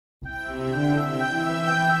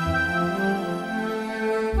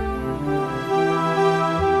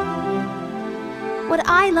What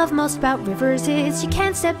I love most about rivers is you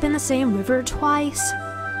can't step in the same river twice.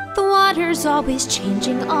 The water's always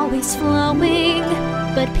changing, always flowing.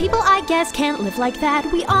 But people, I guess, can't live like that.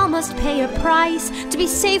 We all must pay a price. To be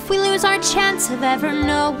safe, we lose our chance of ever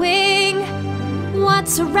knowing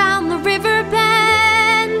what's around the river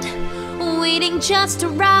bend, waiting just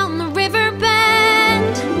around the river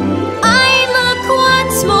bend. I look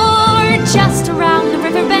once more, just around the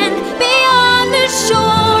river bend, beyond the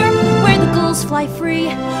shore, where the gulls fly free.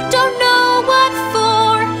 Don't know what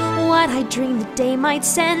for, what I dream the day might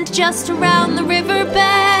send, just around the river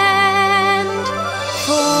bend.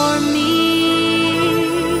 For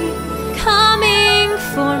me, coming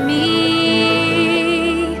for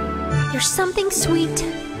me. There's something sweet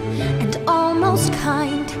and almost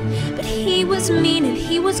kind, but he was mean and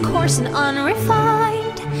he was coarse and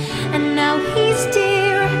unrefined. And now he's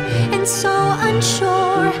dear and so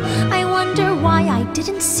unsure. I wonder why I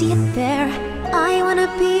didn't see it there. I wanna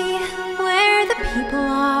be where the people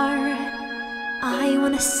are. I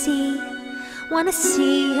wanna see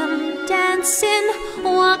them dancing,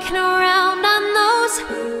 walking around on those,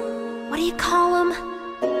 what do you call them?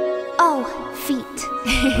 Oh, feet.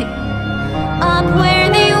 Up where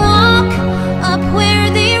they walk, up where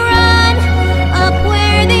they run, up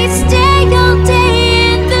where they stay all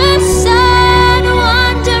day in the sun,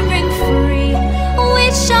 wandering free.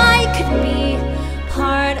 Wish I could be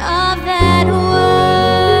part of that world.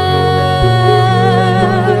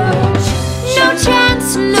 No chance,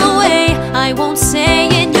 no way, I won't say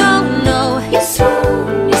it, no, no. You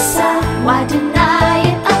swoon, you sigh, why deny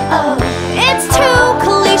it, uh-oh. It's too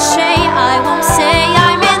cliche, I won't say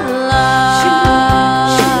I'm in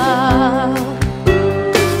love.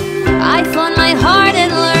 I thought my heart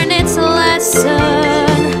had learned its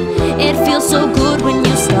lesson. It feels so good when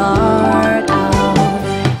you start out.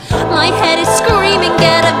 My head is screaming,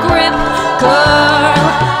 get a grip, girl.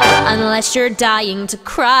 Unless you're dying to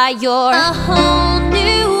cry, you're a whole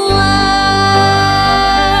new world,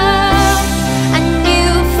 a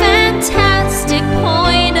new fantastic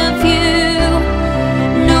point of view.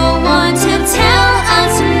 No one to tell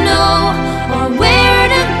us no, or where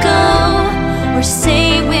to go, or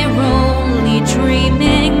say we're only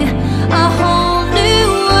dreaming. A whole new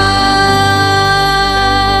world,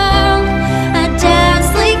 a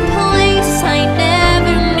dazzling place I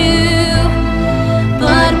never knew.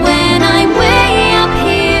 But when I'm way up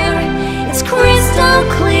here, it's crystal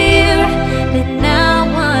clear that now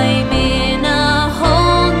I'm in a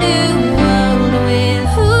whole new world with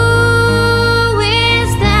who is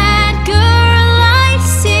that girl I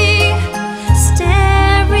see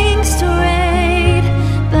staring straight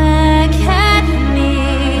back at me?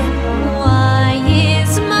 Why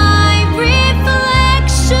is my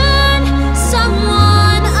reflection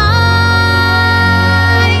someone I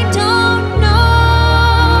don't know?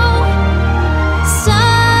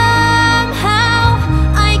 Somehow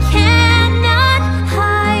I cannot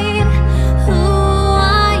hide who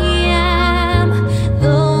I am,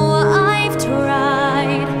 though I've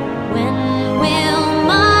tried. When will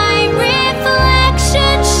my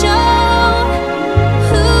reflection show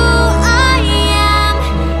who I am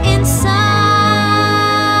inside?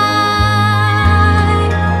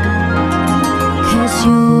 'Cause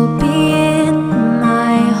you'll be in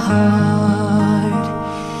my heart.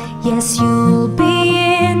 Yes, you'll be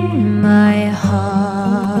in my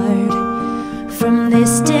heart. From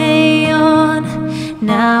this day on,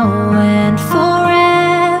 now and forevermore.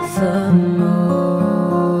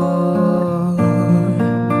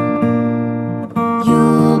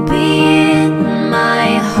 You'll be in my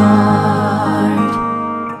heart,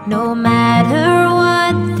 no matter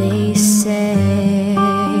what they say.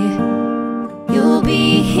 You'll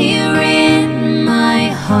be here in my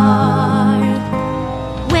heart,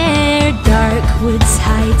 where dark woods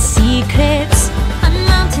hide secrets, and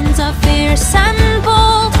mountains are fierce and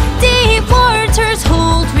bold. Deep waters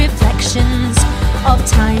hold reflections of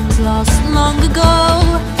times lost long ago.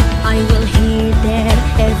 I will hear their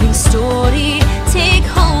every story, take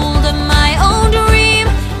hold of my own dream,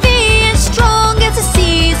 be as strong as the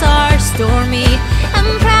seas are stormy, and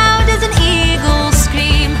proud as an eagle's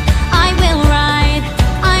scream. I will ride,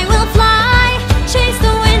 I will fly, chase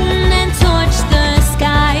the wind and touch the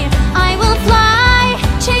sky. I will fly,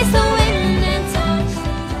 chase the wind and touch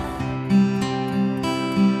the sky.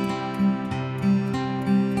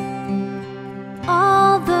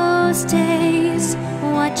 All those days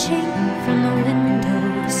watching from the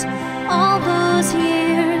windows, all those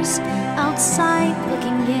years outside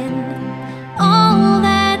looking in, all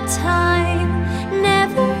that time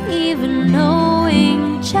never even knowing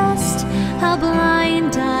just how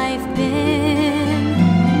blind I've been.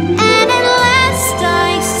 And at last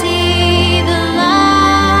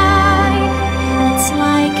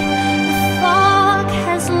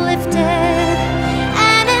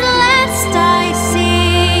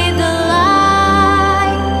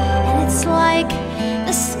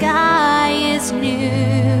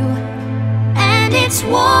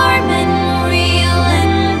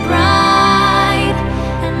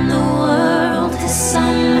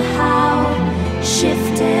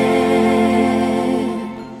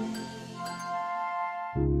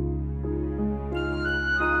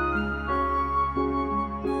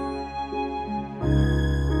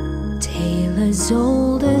as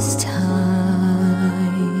old as time,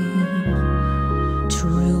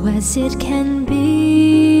 true as it can be.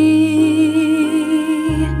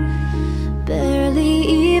 Barely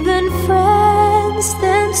even friends,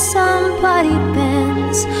 then somebody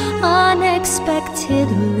bends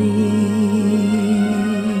unexpectedly.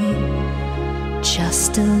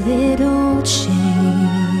 Just a little change,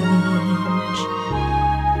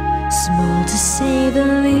 small to say the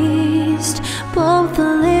least, both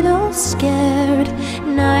a little scared,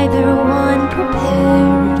 neither one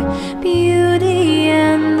prepared. Beauty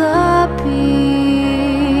and the Beast.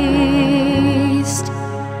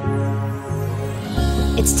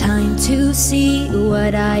 It's time to see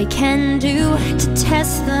what I can do, to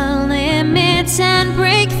test the limits and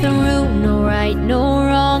break through. No right, no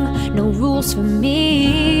wrong, no rules for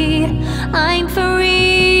me. I'm free.